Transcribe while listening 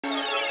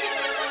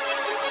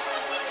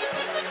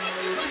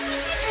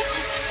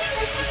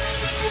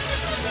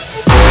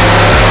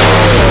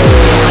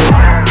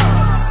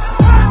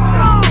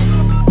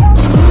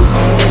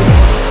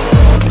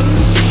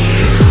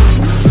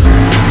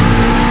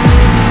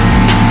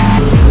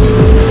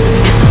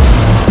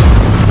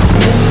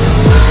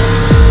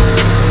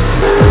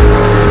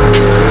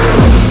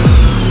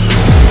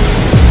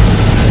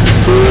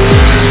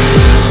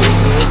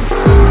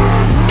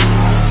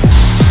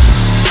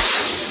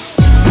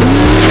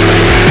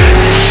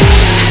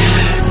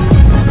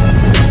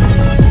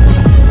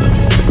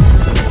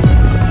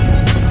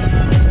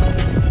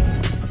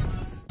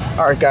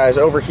Alright guys,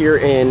 over here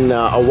in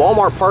a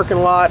Walmart parking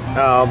lot.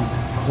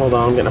 Hold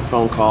on, I'm getting a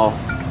phone call.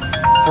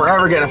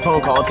 Forever getting a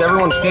phone call. It's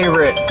everyone's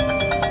favorite,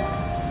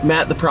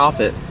 Matt the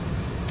Prophet.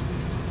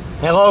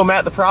 Hello,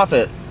 Matt the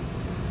Prophet.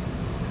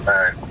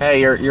 Hi.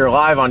 Hey, you're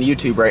live on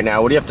YouTube right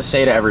now. What do you have to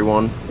say to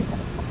everyone?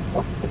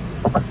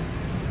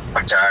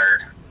 I'm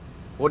tired.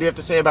 What do you have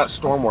to say about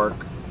storm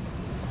work?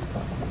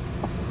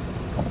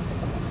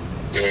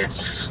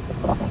 It's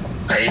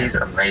pays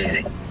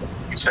amazing,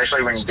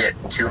 especially when you get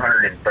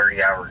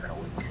 230 hours in a week.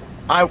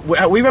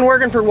 We've been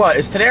working for what?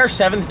 Is today our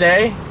 7th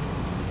day?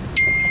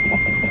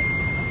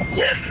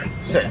 Yes.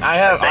 So I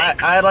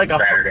had like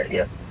Saturday,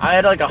 yeah. I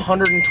had like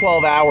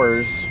 112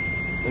 hours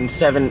in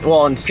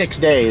 6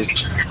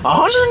 days.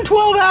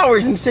 112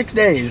 hours in 6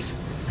 days.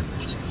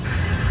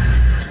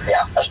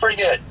 Yeah, that's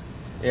pretty good.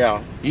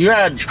 Yeah. You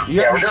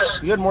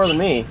had more than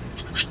me.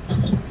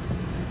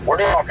 We're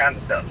doing all kinds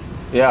of stuff.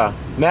 Yeah.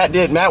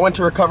 Matt went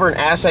to recover an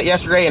asset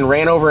yesterday and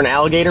ran over an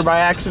alligator by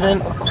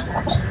accident.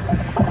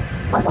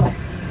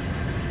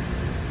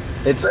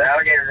 The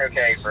alligator's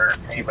okay for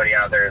anybody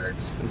out there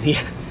that's...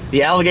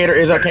 The alligator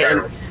is okay.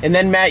 And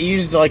then Matt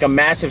used like a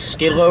massive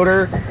skid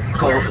loader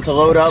to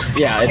load up.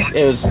 Yeah,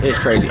 it was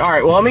crazy. All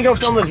right, well, let me go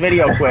film this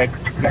video quick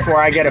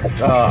before I get a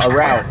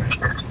route.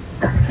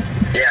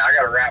 Yeah, I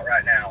got a route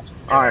right now.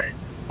 All right.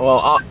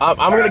 Well,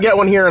 I'm going to get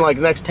one here in like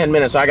the next 10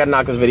 minutes, so I got to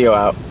knock this video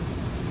out.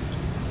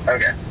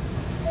 Okay.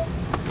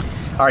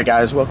 All right,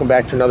 guys, welcome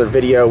back to another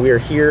video. We are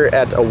here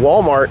at a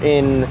Walmart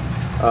in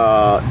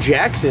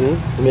Jackson,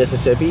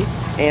 Mississippi,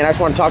 and I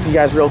just want to talk to you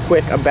guys real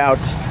quick about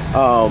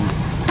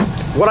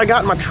what I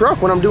got in my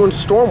truck when I'm doing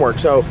storm work.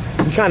 So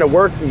you kind of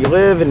work, you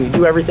live, and you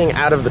do everything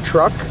out of the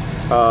truck.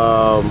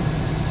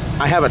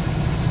 I have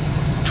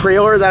a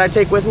trailer that I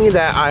take with me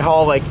that I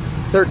haul like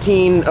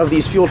 13 of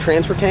these fuel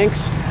transfer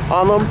tanks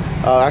on them.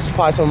 I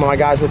supply some of my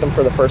guys with them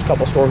for the first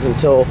couple storms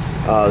until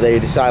they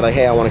decide like,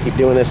 hey, I want to keep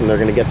doing this, and they're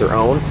going to get their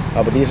own.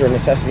 But these are a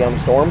necessity on the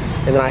storm.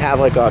 And then I have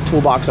like a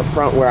toolbox up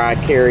front where I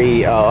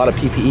carry a lot of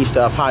PPE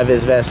stuff,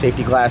 high-vis vests,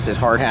 safety glasses,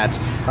 hard hats.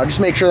 I'll just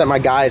make sure that my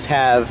guys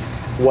have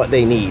what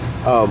they need.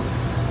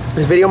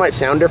 This video might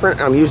sound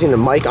different. I'm using the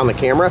mic on the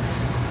camera.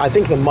 I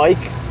think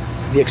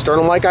the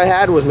external mic I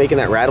had was making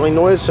that rattling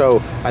noise, so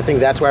I think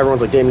that's why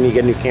everyone's like, damn, you need to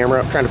get a new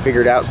camera. I'm trying to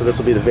figure it out, so this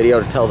will be the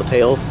video to tell the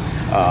tale.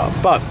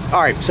 But,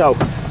 alright, so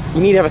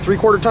you need to have a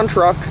 3/4 ton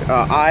truck.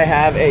 I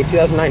have a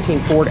 2019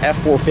 Ford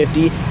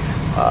F450.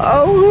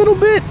 A little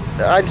bit,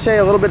 I'd say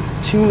a little bit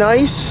too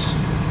nice.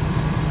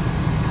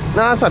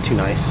 No, it's not too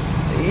nice.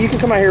 You can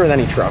come out here with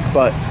any truck,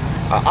 but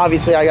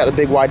obviously I got the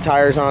big wide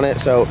tires on it,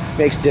 so it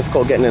makes it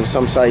difficult getting into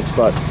some sites,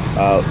 but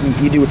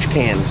you do what you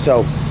can.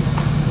 So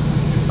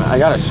I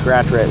got a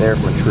scratch right there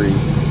from a tree.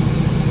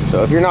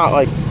 So if you're not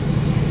like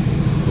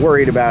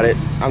worried about it,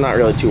 I'm not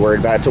really too worried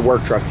about it. It's a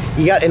work truck.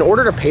 In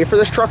order to pay for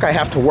this truck, I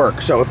have to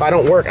work. So if I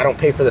don't work, I don't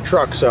pay for the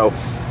truck. So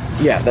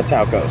yeah, that's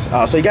how it goes.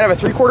 So you gotta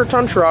have a 3/4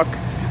 ton truck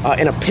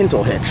and a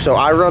pintle hitch. So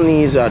I run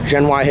these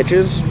Gen Y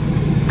hitches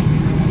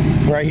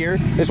right here.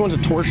 This one's a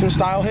torsion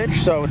style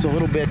hitch, so it's a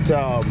little bit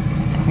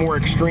more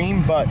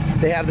extreme, but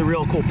they have the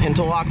real cool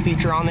pintle lock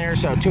feature on there.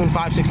 So 2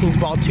 5/16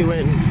 ball,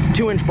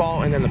 2-inch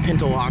ball, and then the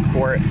pintle lock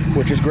for it,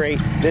 which is great.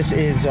 This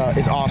is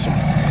awesome.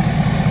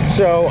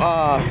 So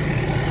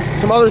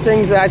some other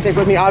things that I take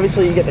with me,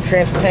 obviously you get the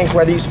transfer tanks,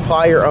 whether you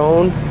supply your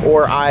own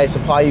or I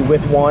supply you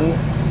with one.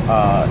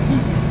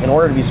 In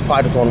order to be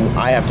supplied with one,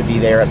 I have to be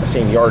there at the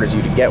same yard as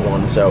you to get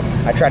one. So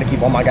I try to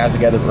keep all my guys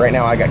together, but right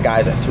now I got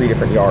guys at 3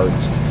 different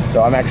yards.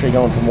 So I'm actually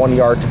going from one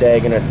yard today,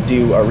 gonna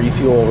do a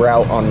refuel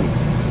route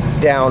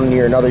down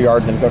near another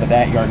yard, then go to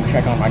that yard and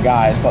check on my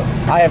guys. But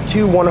I have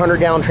 2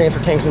 100-gallon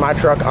transfer tanks in my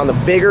truck. On the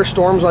bigger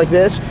storms like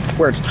this,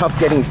 where it's tough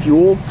getting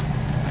fuel,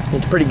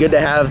 it's pretty good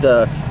to have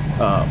the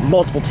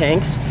multiple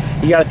tanks.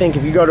 You gotta think,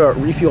 if you go to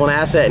refuel an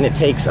asset and it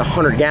takes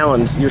 100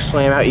 gallons, you're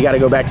slam out, you gotta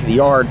go back to the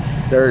yard.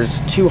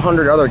 There's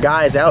 200 other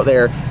guys out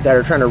there that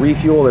are trying to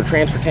refuel their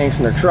transfer tanks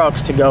in their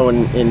trucks to go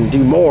and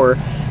do more,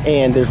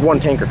 and there's one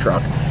tanker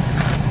truck.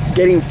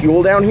 Getting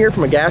fuel down here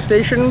from a gas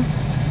station,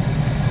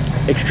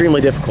 extremely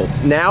difficult.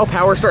 Now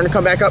power's starting to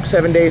come back up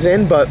 7 days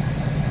in, but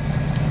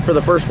for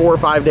the first 4 or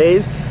 5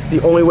 days,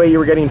 the only way you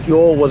were getting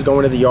fuel was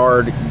going to the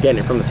yard, getting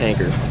it from the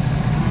tankers.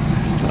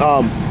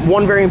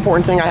 One very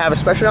important thing I have,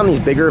 especially on these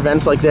bigger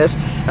events like this,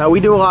 we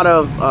do a lot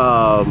of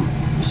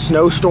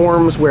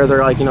snowstorms where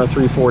they're like,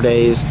 3-4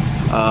 days.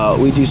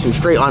 We do some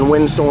straight line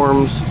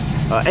windstorms.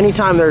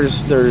 Anytime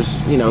there's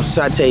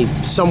I'd say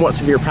somewhat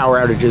severe power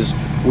outages,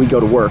 we go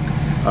to work.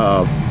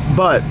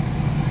 But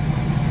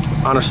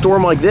on a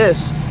storm like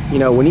this, you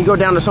know, when you go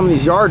down to some of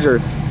these yards, or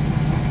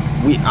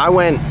I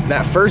went,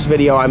 that first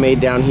video I made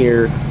down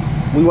here,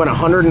 we went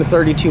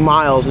 132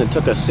 miles and it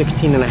took us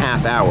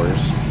 16.5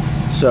 hours.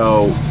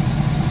 So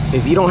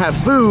if you don't have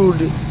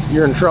food,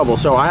 you're in trouble.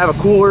 So I have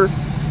a cooler.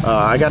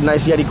 I got a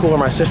nice Yeti cooler.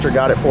 My sister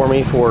got it for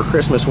me for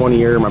Christmas one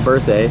year, my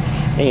birthday.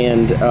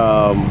 And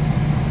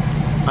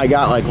I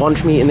got like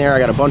lunch meat in there. I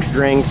got a bunch of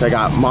drinks. I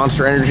got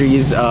Monster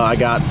Energies. I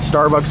got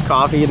Starbucks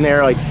coffee in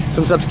there, like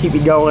some stuff to keep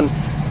me going.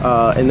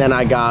 And then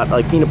I got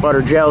like peanut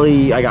butter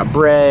jelly. I got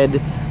bread.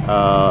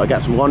 I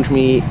got some lunch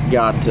meat.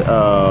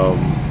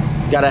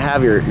 Gotta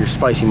have your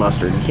spicy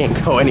mustard. You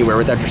can't go anywhere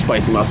without your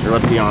spicy mustard,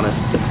 let's be honest.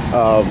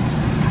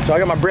 So I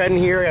got my bread in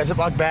here. I got a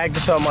Ziploc bag for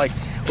some like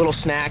little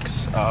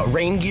snacks.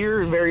 Rain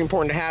gear, very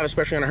important to have,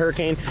 especially on a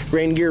hurricane.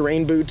 Rain gear,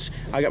 rain boots.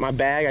 I got my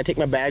bag. I take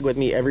my bag with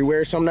me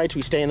everywhere. Some nights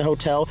we stay in the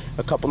hotel.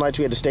 A couple nights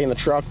we had to stay in the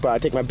truck, but I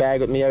take my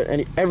bag with me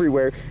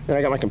everywhere. Then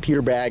I got my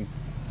computer bag.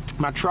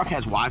 My truck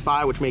has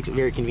Wi-Fi, which makes it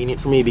very convenient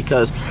for me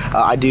because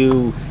I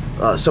do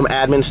some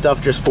admin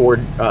stuff just for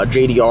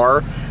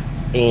JDR,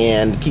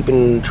 and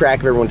keeping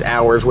track of everyone's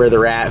hours, where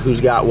they're at, who's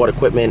got what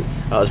equipment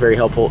is very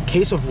helpful.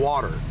 Case of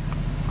water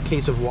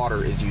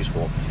is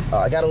useful.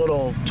 I got a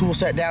little tool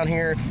set down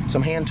here,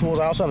 some hand tools.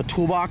 I also have a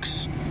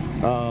toolbox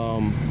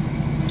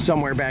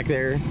somewhere back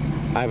there.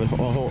 I have a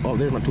whole, oh,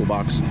 there's my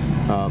toolbox.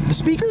 The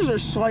speakers are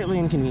slightly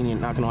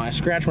inconvenient, not gonna lie. I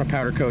scratched my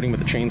powder coating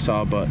with the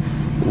chainsaw, but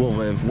we'll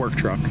live. Work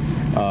truck.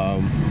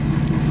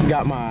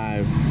 Got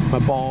my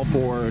ball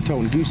for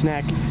towing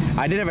gooseneck.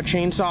 I did have a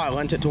chainsaw. I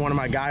lent it to one of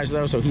my guys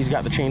though, so he's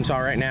got the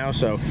chainsaw right now,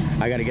 so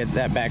I got to get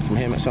that back from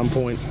him at some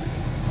point.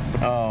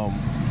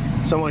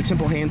 Some like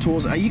simple hand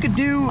tools. You could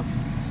do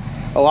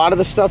a lot of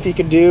the stuff you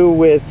could do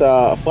with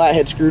a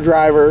flathead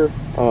screwdriver,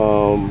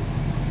 a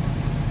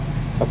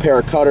pair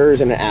of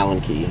cutters, and an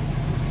Allen key.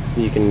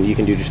 You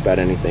can do just about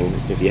anything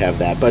if you have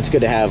that, but it's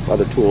good to have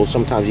other tools.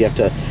 Sometimes you have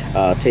to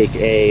take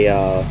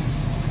a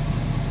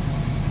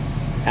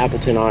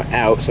Appleton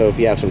out, so if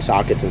you have some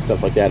sockets and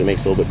stuff like that, it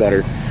makes it a little bit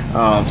better.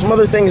 Some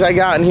other things I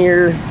got in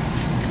here.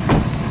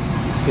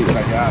 Let's see what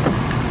I got.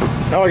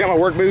 Oh, I got my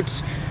work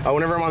boots.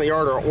 Whenever I'm on the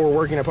yard or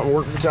working, I put my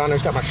work boots on. I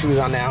just got my shoes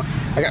on now.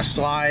 I got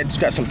slides,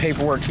 got some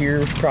paperwork here,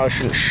 which probably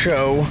shouldn't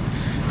show.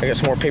 I got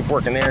some more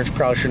paperwork in there, which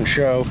probably shouldn't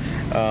show.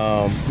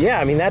 Yeah,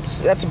 I mean,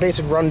 that's a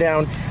basic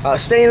rundown.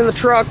 Staying in the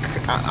truck,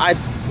 I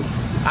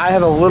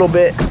have a little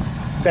bit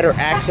better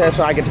access,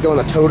 so I get to go in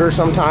the toter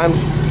sometimes.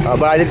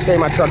 But I did stay in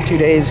my truck 2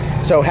 days,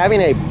 so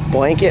having a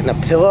blanket and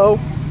a pillow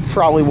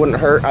probably wouldn't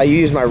hurt. I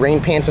used my rain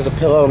pants as a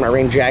pillow and my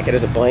rain jacket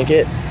as a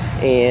blanket,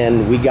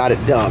 and we got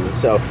it done.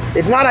 So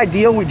it's not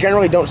ideal. We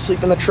generally don't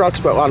sleep in the trucks,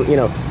 but on, you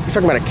know, you're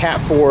talking about a Cat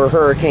 4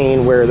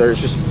 hurricane where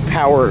there's just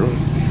power.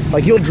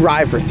 Like, you'll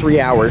drive for 3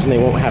 hours and they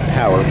won't have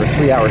power for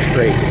 3 hours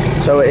straight.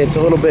 So it's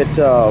a little bit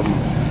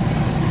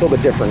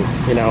different,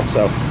 you know.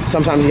 So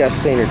sometimes you gotta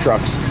stay in your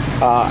trucks.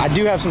 I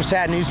do have some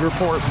sad news to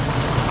report.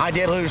 I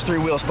did lose 3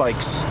 wheel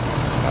spikes.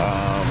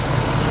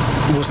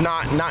 It was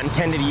not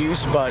intended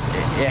use, but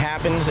it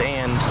happens,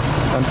 and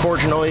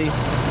unfortunately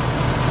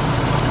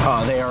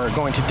they are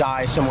going to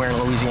die somewhere in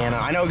Louisiana.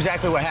 I know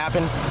exactly what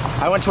happened.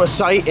 I went to a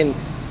site and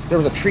there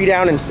was a tree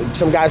down, and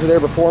some guys were there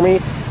before me,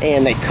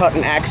 and they cut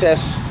an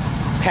access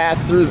path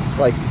through,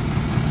 like,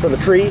 for the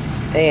tree,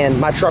 and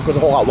my truck was a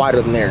whole lot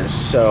wider than theirs.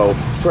 So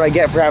that's what I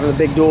get for having the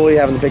big dually,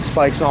 having the big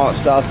spikes and all that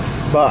stuff.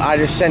 But I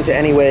just sent it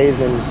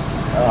anyways, and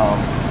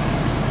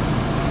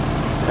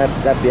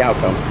that's the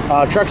outcome.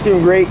 Truck's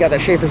doing great. Got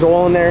that Schaefer's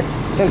oil in there.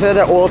 Since I did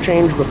that oil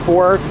change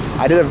before,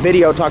 I did a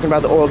video talking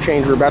about the oil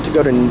change. We're about to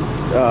go to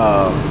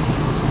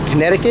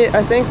Connecticut,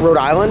 I think, Rhode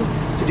Island,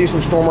 to do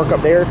some storm work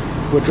up there,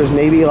 which was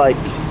maybe like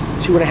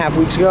 2.5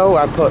 weeks ago.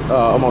 I put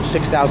almost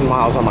 6,000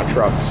 miles on my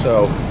truck.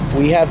 So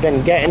we have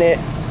been getting it.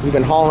 We've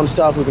been hauling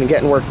stuff. We've been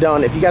getting work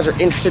done. If you guys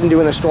are interested in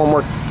doing the storm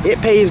work,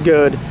 it pays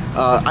good.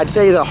 I'd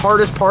say the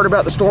hardest part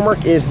about the storm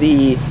work is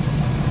the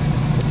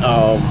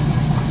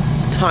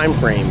time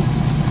frame.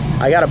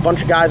 I got a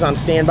bunch of guys on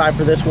standby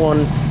for this one,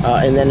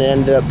 and then it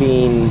ended up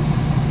being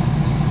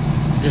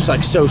just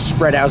like so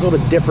spread out. It was a little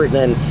bit different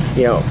than,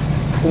 you know,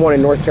 one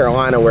in North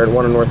Carolina, where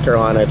one in North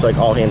Carolina it's like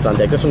all hands on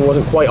deck. This one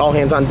wasn't quite all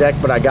hands on deck,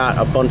 but I got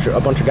a bunch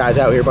of guys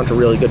out here, a bunch of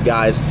really good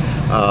guys.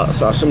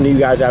 So some new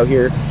guys out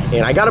here,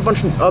 and I got a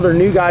bunch of other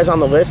new guys on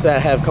the list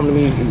that have come to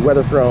me,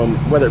 whether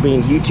it be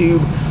in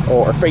YouTube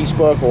or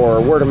Facebook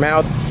or word of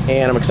mouth,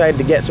 and I'm excited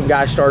to get some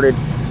guys started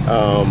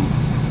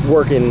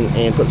working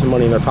and put some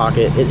money in their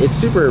pocket. It's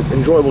super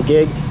enjoyable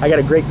gig. I got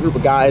a great group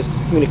of guys.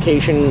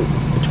 Communication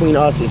between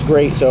us is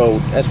great.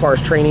 So as far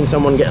as training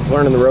someone,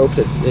 learning the ropes,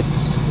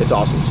 it's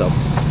awesome. So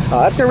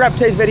that's gonna wrap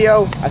today's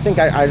video. I think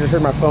I just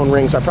heard my phone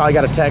ring, so I probably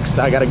got a text.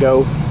 I gotta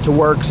go to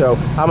work, so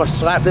I'm gonna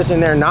slap this in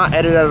there, not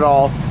edit it at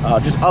all,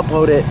 just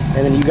upload it,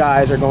 and then you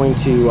guys are going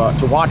to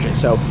watch it.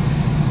 So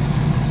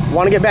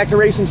want to get back to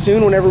racing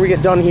soon whenever we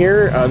get done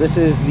here. This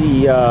is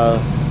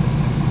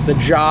the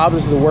job,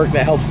 this is the work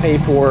that helps pay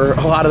for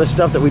a lot of the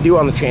stuff that we do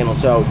on the channel.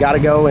 So gotta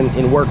go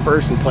and work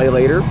first and play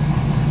later.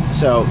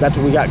 So that's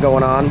what we got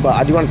going on. But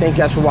I do want to thank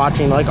you guys for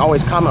watching. Like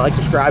always, comment, like,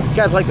 subscribe. If you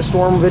guys like the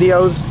storm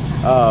videos,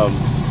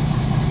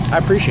 I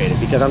appreciate it,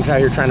 because I'm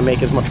here trying to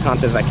make as much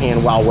content as I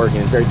can while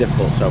working. It's very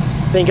difficult. So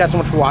thank you guys so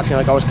much for watching.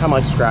 Like always, comment,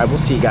 like, subscribe. We'll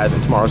see you guys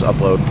in tomorrow's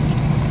upload.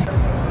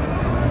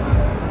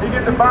 He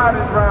gets the buy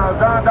this round.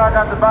 Don Doc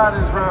got the buy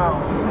this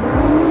round.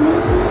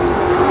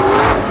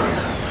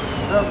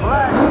 The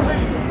Black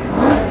Sheep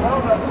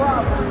on the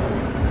property.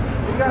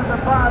 He got the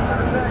buy to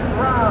the next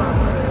round.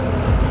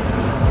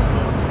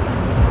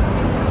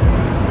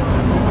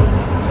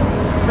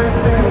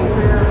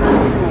 15.